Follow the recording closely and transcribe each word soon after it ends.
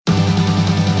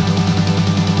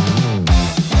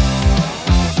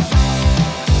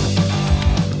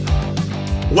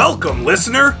Welcome,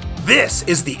 listener! This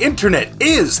is The Internet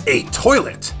is a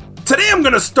Toilet. Today I'm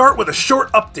going to start with a short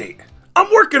update.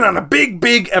 I'm working on a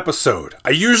big episode. I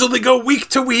usually go week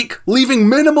to week, leaving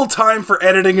minimal time for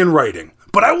editing and writing.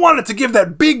 But I wanted to give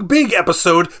that big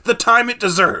episode the time it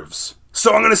deserves.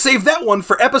 So I'm going to save that one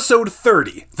for episode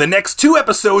 30. The next 2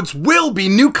 episodes will be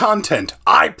new content,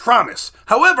 I promise.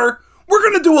 However, we're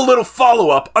going to do a little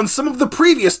follow-up on some of the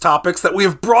previous topics that we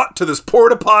have brought to this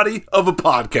porta-potty of a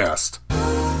podcast.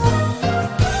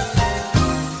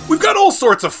 We've got all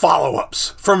sorts of follow-ups,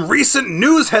 from recent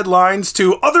news headlines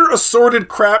to other assorted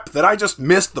crap that I just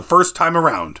missed the first time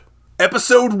around.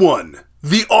 Episode 1,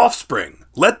 The Offspring,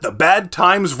 Let the Bad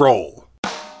Times Roll.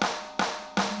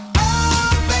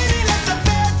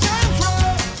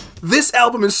 This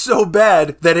album is so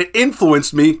bad that it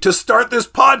influenced me to start this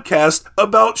podcast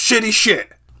about shitty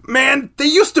shit. Man, they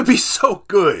used to be so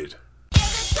good.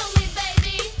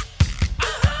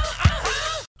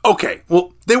 Okay,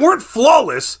 well, they weren't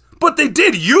flawless, but they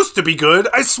did used to be good,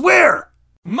 I swear!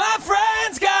 My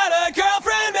friend's got a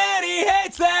girlfriend and he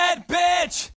hates that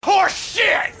bitch! Horse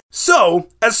shit! So,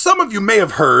 as some of you may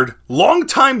have heard,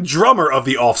 longtime drummer of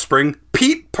The Offspring,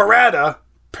 Pete Parada,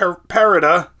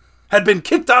 had been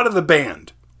kicked out of the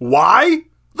band. Why?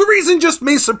 The reason just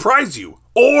may surprise you.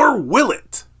 Or will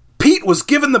it? Pete was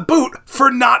given the boot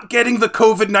for not getting the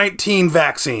COVID-19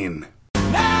 vaccine.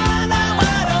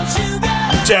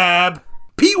 Jab.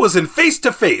 Pete was in Face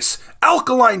to Face,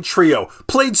 Alkaline Trio,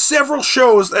 played several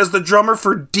shows as the drummer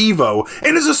for Devo,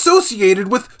 and is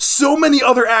associated with so many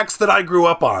other acts that I grew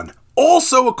up on.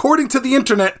 Also, according to the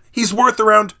internet, he's worth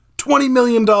around $20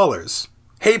 million.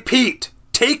 Hey Pete,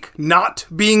 take not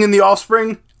being in The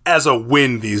Offspring as a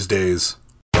win these days.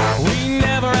 We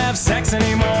never have sex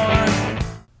anymore.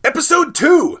 Episode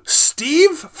 2,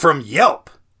 Steve from Yelp.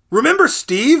 Remember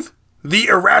Steve? The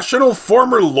irrational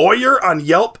former lawyer on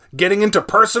Yelp getting into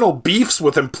personal beefs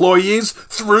with employees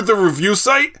through the review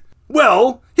site?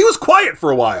 Well, he was quiet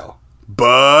for a while.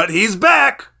 But he's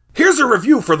back! Here's a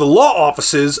review for the law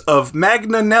offices of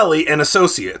Magnanelli and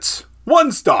Associates.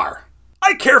 1 star.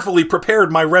 I carefully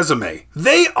prepared my resume.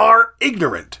 They are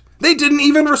ignorant. They didn't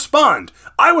even respond.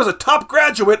 I was a top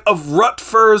graduate of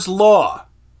Rutgers Law.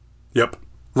 Yep,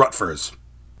 Rutgers.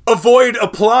 Avoid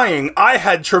applying. I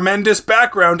had tremendous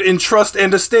background in trust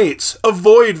and estates.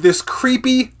 Avoid this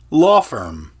creepy law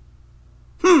firm.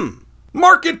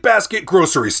 Market Basket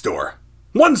Grocery Store.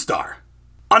 1 star.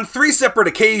 On 3 separate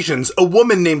occasions, a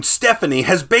woman named Stephanie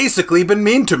has basically been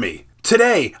mean to me.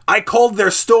 Today, I called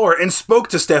their store and spoke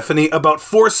to Stephanie about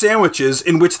 4 sandwiches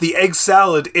in which the egg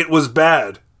salad, it was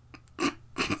bad.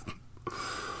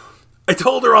 I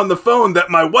told her on the phone that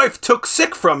my wife took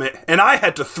sick from it and I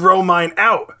had to throw mine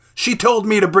out. She told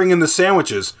me to bring in the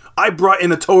sandwiches. I brought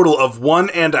in a total of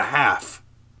 1.5.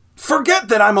 Forget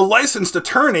that I'm a licensed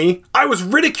attorney. I was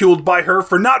ridiculed by her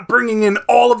for not bringing in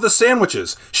all of the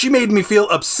sandwiches. She made me feel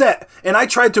upset, and I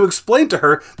tried to explain to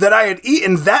her that I had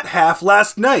eaten that half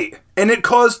last night, and it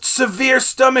caused severe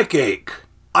stomach ache.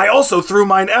 I also threw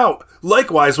mine out,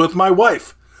 likewise with my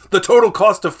wife. The total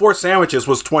cost of 4 sandwiches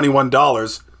was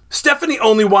 $21. Stephanie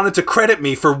only wanted to credit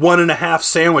me for 1.5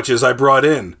 sandwiches I brought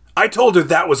in. I told her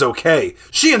that was okay.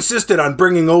 She insisted on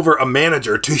bringing over a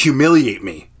manager to humiliate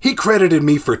me. He credited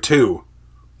me for 2.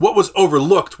 What was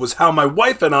overlooked was how my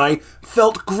wife and I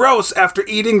felt gross after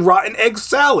eating rotten egg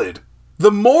salad.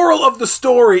 The moral of the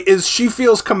story is she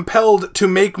feels compelled to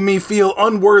make me feel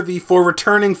unworthy for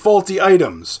returning faulty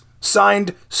items.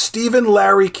 Signed, Stephen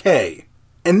Larry K.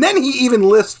 And then he even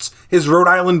lists his Rhode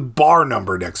Island bar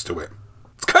number next to it.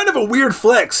 It's kind of a weird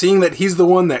flex, seeing that he's the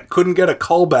one that couldn't get a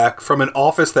callback from an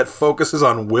office that focuses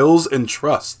on wills and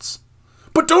trusts.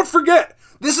 But don't forget,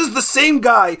 this is the same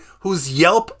guy whose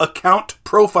Yelp account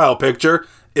profile picture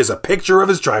is a picture of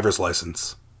his driver's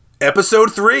license.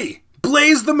 Episode 3,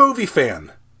 Blaze the Movie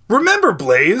Fan. Remember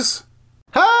Blaze?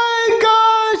 Hey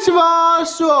guys,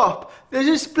 what's up? This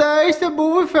is Blaze the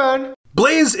Movie Fan.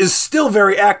 Blaze is still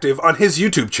very active on his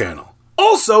YouTube channel.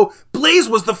 Also, Blaze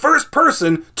was the first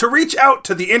person to reach out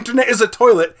to The Internet is a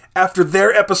Toilet after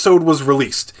their episode was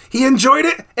released. He enjoyed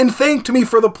it and thanked me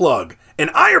for the plug,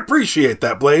 and I appreciate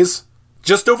that, Blaze.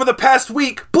 Just over the past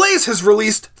week, Blaze has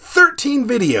released 13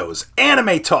 videos,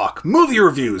 anime talk, movie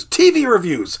reviews, TV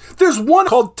reviews. There's one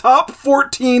called Top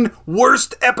 14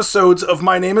 Worst Episodes of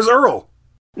My Name is Earl.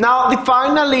 Now, the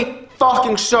finally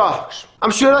fucking sucks.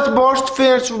 I'm sure that most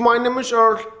fans of My Name is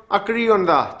Earl agree on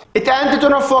that. It ended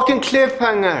on a fucking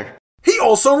cliffhanger. He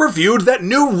also reviewed that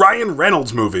new Ryan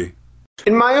Reynolds movie.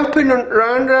 In my opinion,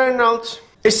 Ryan Reynolds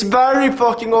is very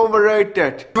fucking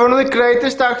overrated. One of the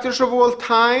greatest actors of all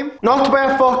time, not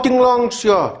by a fucking long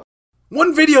shot.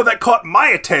 One video that caught my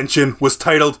attention was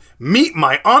titled Meet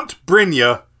My Aunt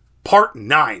Brynja, Part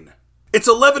 9. It's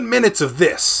 11 minutes of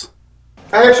this.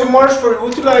 I have some more for you.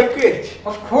 Would you like it?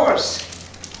 Of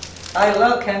course. I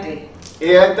love candy.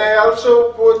 Yeah, and I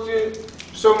also put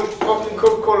some fucking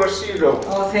Coca-Cola Zero.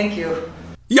 Oh, thank you.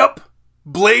 Yup.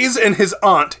 Blaze and his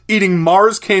aunt eating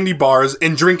Mars candy bars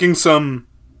and drinking some...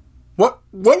 What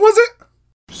was it?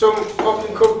 Some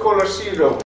fucking Coca-Cola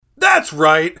Zero. That's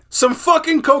right. Some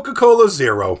fucking Coca-Cola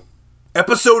Zero.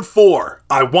 Episode 4.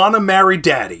 I Wanna Marry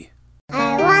Daddy.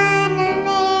 I wanna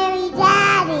marry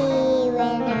Daddy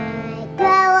when I grow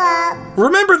up.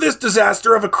 Remember this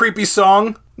disaster of a creepy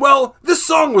song? Well, this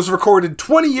song was recorded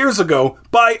 20 years ago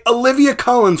by Olivia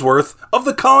Collinsworth of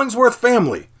the Collinsworth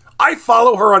family. I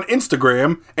follow her on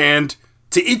Instagram, and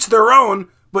to each their own,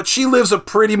 but she lives a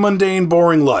pretty mundane,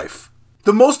 boring life.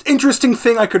 The most interesting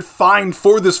thing I could find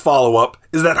for this follow-up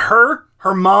is that her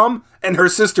mom, and her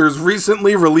sisters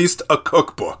recently released a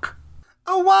cookbook.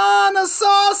 I want a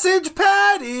sausage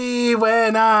patty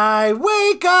when I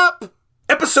wake up.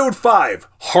 Episode 5,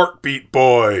 Heartbeat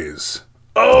Boys.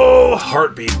 Oh,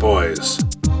 Heartbeat Boys.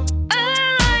 I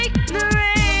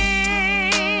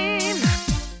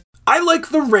Like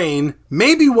the Rain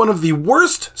may be one of the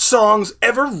worst songs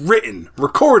ever written,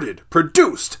 recorded,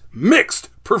 produced, mixed,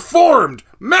 performed,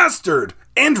 mastered,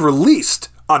 and released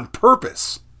on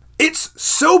purpose. It's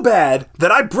so bad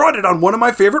that I brought it on one of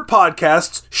my favorite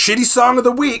podcasts, Shitty Song of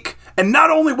the Week, and not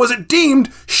only was it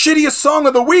deemed Shittiest Song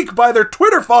of the Week by their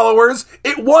Twitter followers,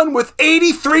 it won with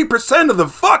 83% of the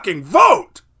fucking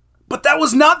vote! But that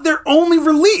was not their only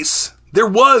release. There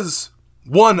was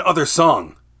one other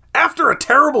song. After a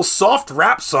terrible soft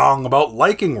rap song about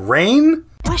liking rain...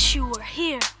 Wish you were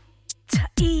here to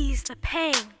ease the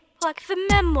pain, like the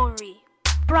memory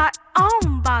brought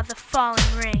on by the falling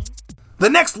rain. The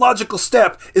next logical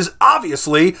step is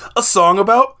obviously a song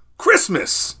about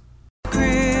Christmas.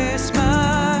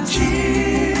 Christmas,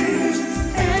 cheer,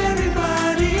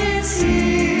 everybody's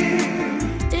here.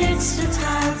 It's the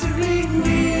time to be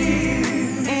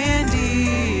near and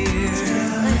dear.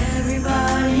 Tell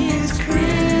everybody it's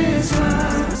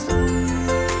Christmas.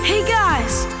 Hey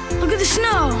guys, look at the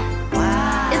snow.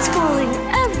 Wow. It's falling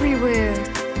everywhere.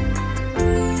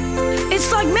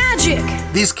 It's like magic.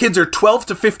 These kids are 12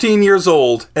 to 15 years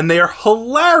old, and they are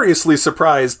hilariously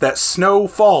surprised that snow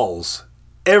falls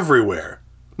everywhere.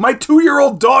 My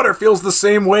 2-year-old daughter feels the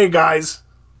same way, guys.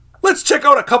 Let's check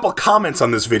out a couple comments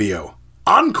on this video.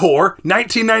 Encore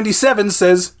 1997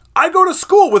 says, I go to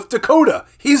school with Dakota.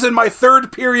 He's in my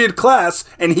 3rd period class,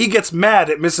 and he gets mad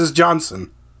at Mrs.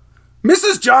 Johnson.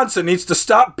 Mrs. Johnson needs to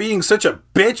stop being such a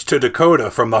bitch to Dakota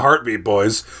from the Heartbeat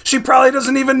Boys. She probably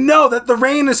doesn't even know that the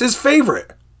rain is his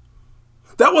favorite.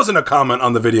 That wasn't a comment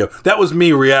on the video. That was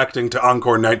me reacting to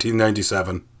Encore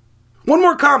 1997. One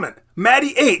more comment.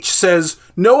 Maddie H says,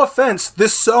 no offense,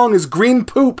 this song is green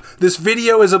poop, this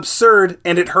video is absurd,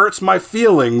 and it hurts my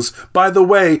feelings. By the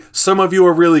way, some of you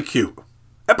are really cute.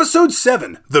 Episode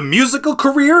 7, The Musical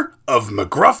Career of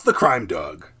McGruff the Crime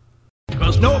Dog.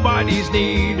 'Cause nobody's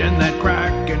needing that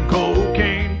crack and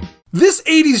cocaine. This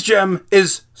 80s gem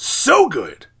is so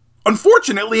good.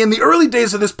 Unfortunately, in the early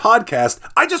days of this podcast,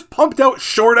 I just pumped out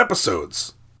short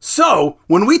episodes. So,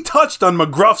 when we touched on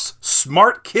McGruff's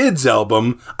Smart Kids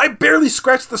album, I barely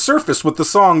scratched the surface with the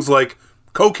songs like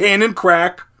Cocaine and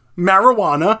Crack,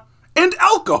 Marijuana, and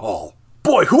Alcohol.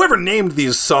 Boy, whoever named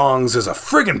these songs is a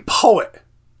friggin' poet.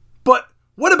 But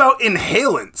what about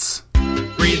inhalants?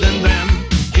 Breathing them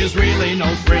is really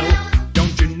no thrill.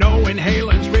 Don't you know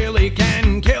inhalants really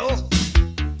can kill?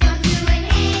 Don't do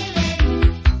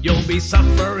inhalants. You'll be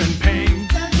suffering pain.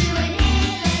 Don't do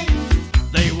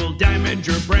inhalants. They will damage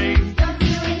your brain. Don't do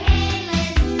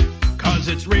inhalants. 'Cause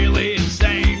it's really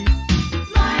insane.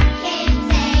 Smart kids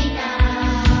say no.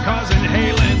 'Cause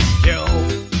inhalants kill.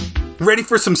 Ready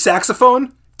for some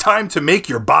saxophone? Time to make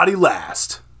your body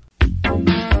last.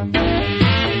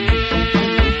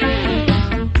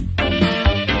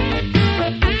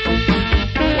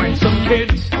 When some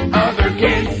kids, other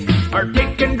kids, are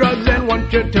taking drugs and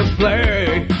want you to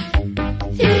play.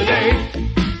 Today,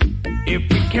 if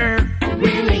you care,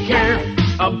 really care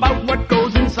about what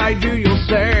goes inside you, you'll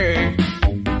say,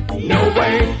 no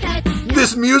way.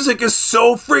 This music is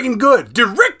so friggin' good.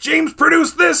 Did Rick James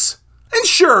produce this? And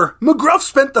sure, McGruff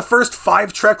spent the first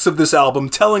 5 tracks of this album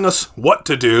telling us what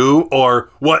to do or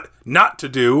what not to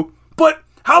do, but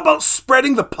how about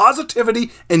spreading the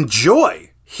positivity and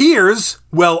joy? Here's,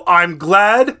 well, I'm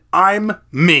glad I'm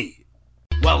me.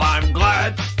 Well, I'm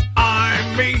glad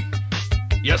I'm me.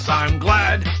 Yes, I'm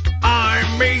glad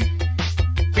I'm me.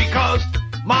 Because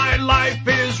my life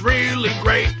is really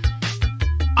great.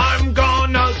 I'm gonna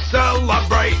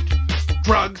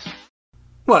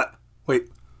Wait.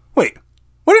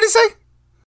 What did he say?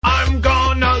 I'm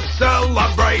gonna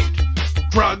celebrate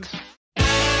drugs.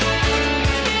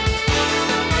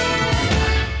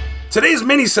 Today's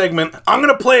mini segment, I'm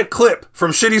going to play a clip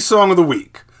from Shitty Song of the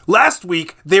Week. Last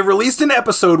week, they released an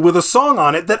episode with a song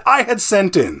on it that I had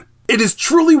sent in. It is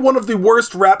truly one of the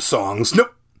worst rap songs.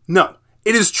 No.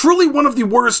 It is truly one of the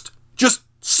worst, just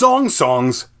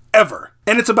songs ever.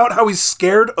 And it's about how he's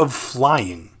scared of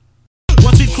flying.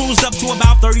 Once we cruised up to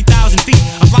about 30,000 feet,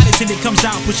 a flight attendant comes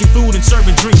out pushing food and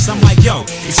serving drinks. I'm like, yo,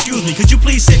 excuse me, could you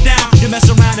please sit down? You mess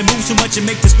around and move too much and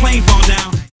make this plane fall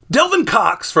down. Delvin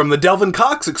Cox from the Delvin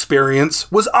Cox Experience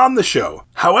was on the show.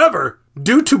 However,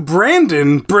 due to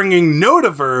Brandon bringing no to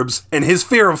verbs and his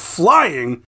fear of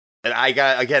flying... And I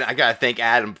gotta thank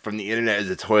Adam from the Internet as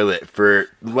a Toilet for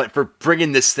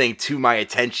bringing this thing to my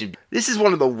attention. This is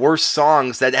one of the worst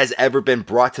songs that has ever been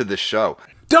brought to the show.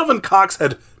 Delvin Cox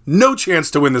had no chance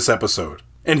to win this episode.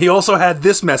 And he also had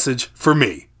this message for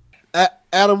me.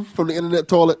 Adam from the Internet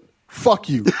Toilet, fuck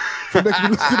you for making me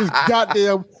listen to this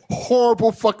goddamn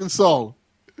horrible fucking song.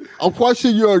 I'm quite sure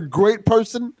you're a great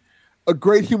person, a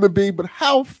great human being, but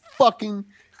how fucking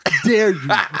dare you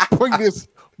bring this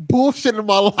bullshit in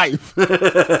my life?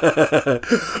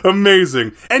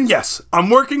 Amazing. And yes, I'm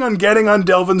working on getting on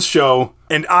Delvin's show,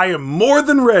 and I am more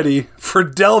than ready for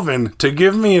Delvin to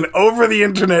give me an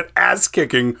over-the-internet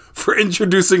ass-kicking for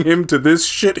introducing him to this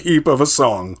shit heap of a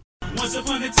song. Once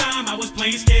upon a time, I was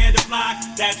plain scared to fly.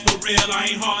 That's for real, I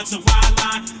ain't hard to lie.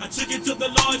 I took it to the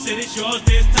Lord, said it's yours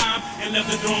this time, and left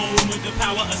the throne room with the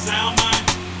power of sound mind.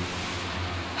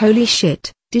 Holy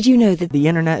shit, did you know that the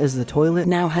Internet is the Toilet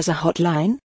now has a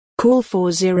hotline? Call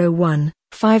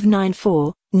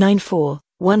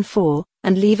 401-594-9414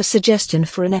 and leave a suggestion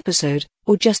for an episode,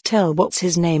 or just tell what's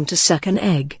his name to suck an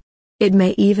egg. It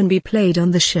may even be played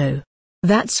on the show.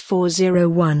 That's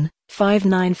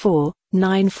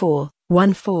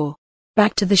 401-594-9414.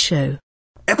 Back to the show.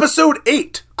 Episode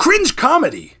 8, Cringe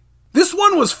Comedy. This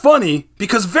one was funny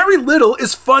because very little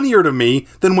is funnier to me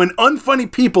than when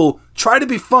unfunny people try to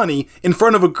be funny in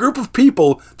front of a group of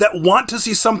people that want to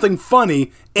see something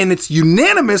funny and it's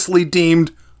unanimously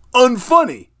deemed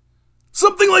unfunny.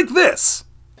 Something like this.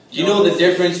 Do you know the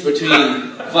difference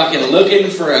between fucking looking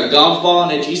for a golf ball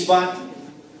in a G-spot?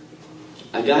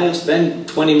 A guy will spend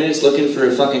 20 minutes looking for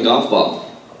a fucking golf ball.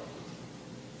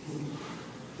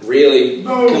 Really?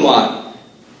 No. Come on.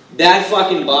 That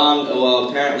fucking bombed. Well,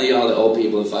 apparently all the old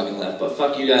people have fucking left, but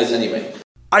fuck you guys anyway.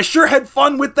 I sure had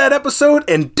fun with that episode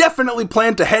and definitely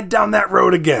plan to head down that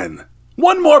road again.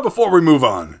 One more before we move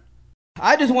on.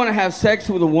 I just want to have sex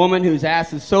with a woman whose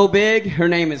ass is so big, her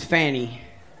name is Fanny.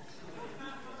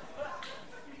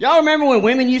 Y'all remember when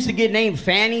women used to get named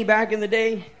Fanny back in the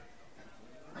day?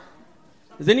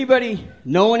 Does anybody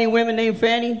know any women named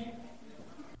Fanny?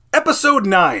 Episode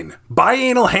 9,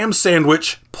 Biannual Ham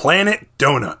Sandwich, Planet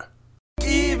Donut.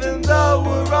 Even though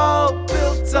we're all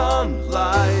built on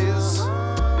lies,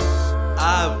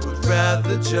 I would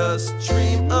rather just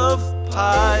dream of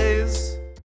pies.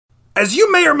 As you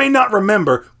may or may not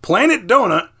remember, Planet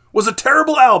Donut was a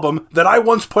terrible album that I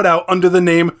once put out under the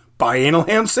name Biannual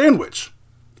Ham Sandwich.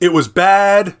 It was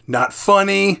bad, not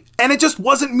funny, and it just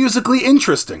wasn't musically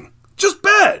interesting. Just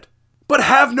bad. But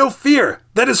have no fear,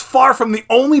 that is far from the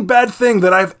only bad thing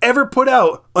that I've ever put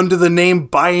out under the name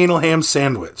Biannual Ham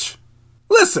Sandwich.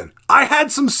 Listen, I had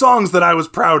some songs that I was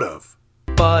proud of.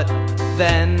 But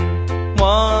then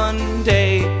one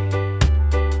day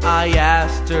I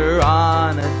asked her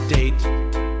on a date,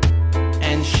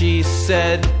 and she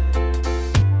said,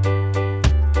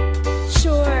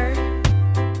 Sure.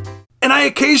 And I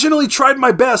occasionally tried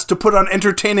my best to put on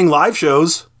entertaining live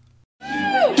shows.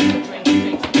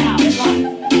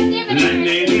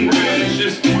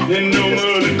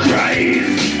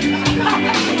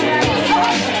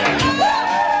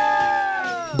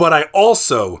 But I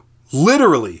also,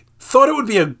 literally, thought it would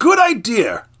be a good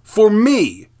idea for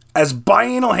me, as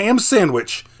Biannual Ham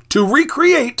Sandwich, to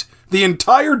recreate the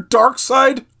entire dark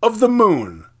side of the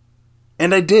moon.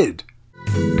 And I did.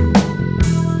 Breathe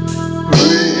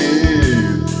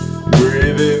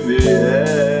in the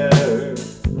air.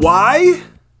 Why?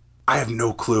 I have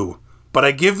no clue. But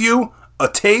I give you a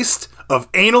taste of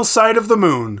anal side of the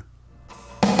moon.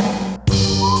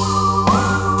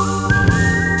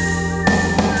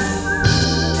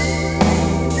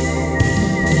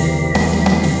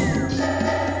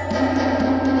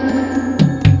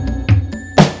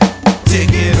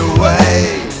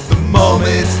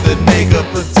 Moments that make up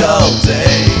a dull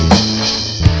day.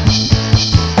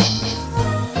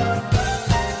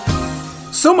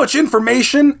 So much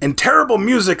information and terrible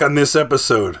music on this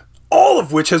episode. all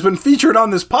of which has been featured on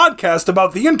this podcast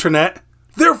about the internet,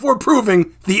 therefore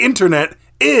proving the internet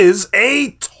is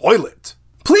a toilet.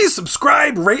 Please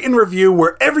subscribe, rate, and review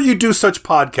wherever you do such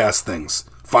podcast things.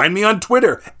 Find me on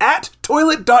Twitter at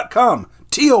toilet.com,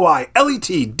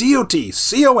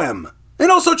 toiletdotcom.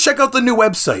 And also check out the new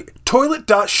website,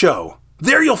 toilet.show.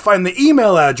 There you'll find the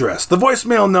email address, the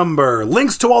voicemail number,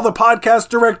 links to all the podcast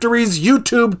directories,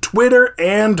 YouTube, Twitter,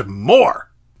 and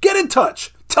more. Get in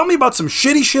touch. Tell me about some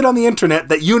shitty shit on the internet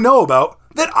that you know about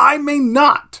that I may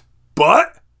not.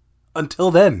 But until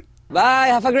then. Bye,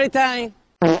 have a great time.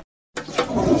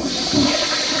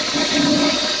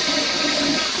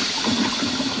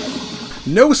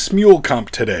 No Smule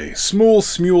comp today.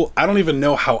 Smule, I don't even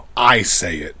know how I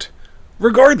say it.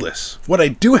 Regardless, what I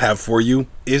do have for you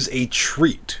is a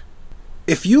treat.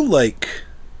 If you like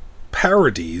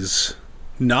parodies,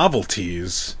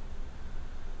 novelties,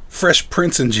 fresh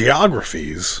prints and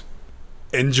geographies,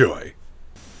 enjoy.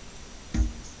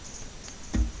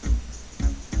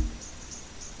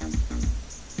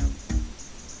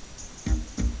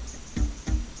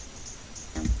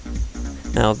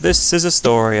 Now this is a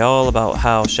story all about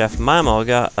how Chef Mimo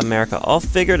got America all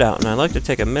figured out, and I'd like to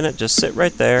take a minute, just sit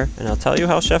right there, and I'll tell you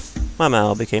how Chef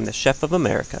Mimo became the Chef of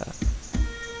America.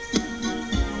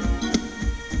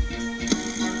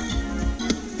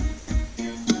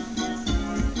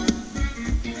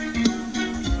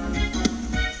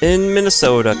 In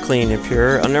Minnesota, clean and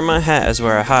pure, under my hat is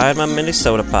where I hide my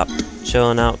Minnesota pop.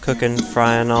 Chilling out, cooking,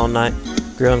 frying all night,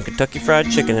 grilling Kentucky Fried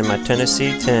Chicken in my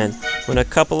Tennessee tin. When a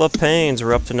couple of pains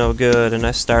were up to no good, and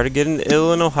I started getting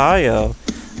ill in Ohio.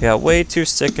 I got way too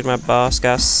sick, and my boss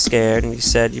got scared, and he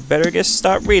said, "You better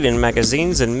start reading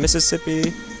magazines in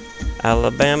Mississippi,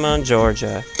 Alabama, and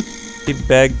Georgia." He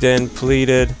begged and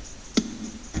pleaded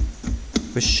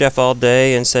with Chef all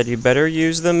day and said, "You better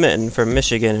use the mitten for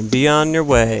Michigan and be on your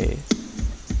way."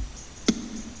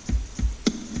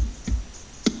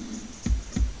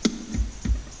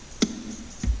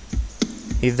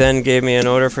 He then gave me an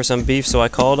order for some beef, so I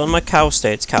called on my cow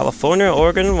states, California,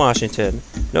 Oregon, and Washington.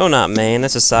 No, not Maine,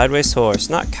 that's a sideways horse,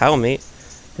 not cow meat.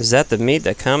 Is that the meat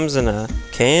that comes in a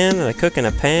can and I cook in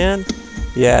a pan?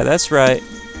 Yeah, that's right.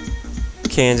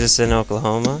 Kansas and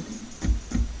Oklahoma.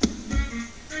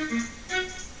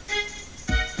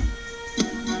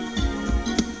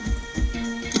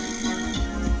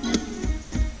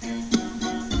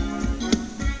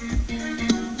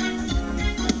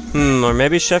 Or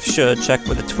maybe Chef should check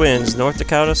with the twins, North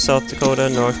Dakota, South Dakota,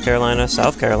 North Carolina,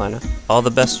 South Carolina. All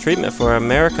the best treatment for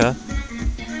America.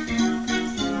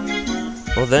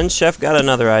 Well, then Chef got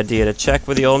another idea to check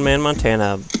with the old man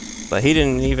Montana, but he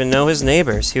didn't even know his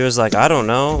neighbors. He was like, "I don't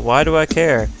know, why do I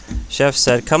care?" Chef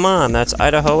said, "Come on, that's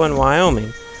Idaho and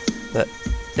Wyoming." But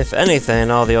if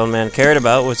anything, all the old man cared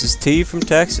about was his tea from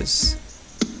Texas.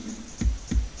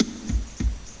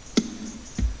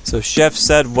 So Chef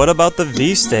said, "What about the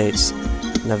V states?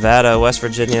 Nevada, West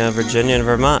Virginia, Virginia, and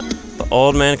Vermont." The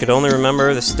old man could only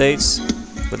remember the states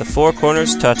with the four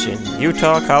corners touching: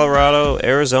 Utah, Colorado,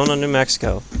 Arizona, New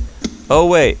Mexico. Oh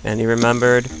wait, and he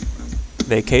remembered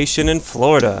vacation in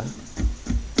Florida.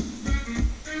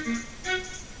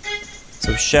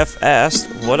 So Chef asked,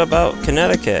 "What about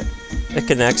Connecticut? It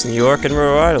connects New York and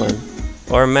Rhode Island.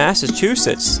 Or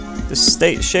Massachusetts, the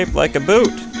state shaped like a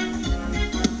boot."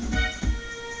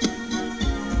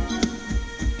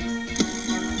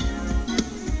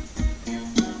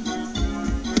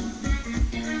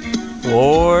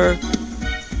 Or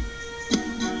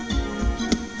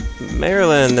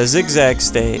Maryland, the zigzag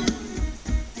state.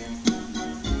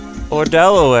 Or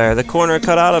Delaware, the corner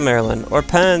cut out of Maryland. Or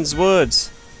Penn's Woods.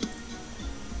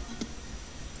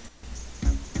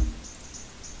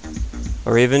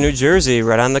 Or even New Jersey,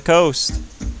 right on the coast.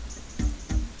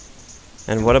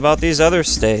 And what about these other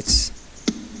states?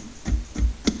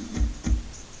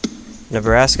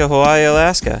 Nebraska, Hawaii,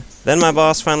 Alaska. Then my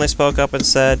boss finally spoke up and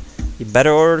said, "You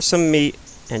better order some meat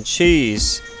and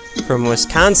cheese from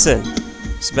Wisconsin.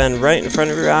 It's been right in front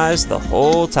of your eyes the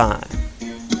whole time."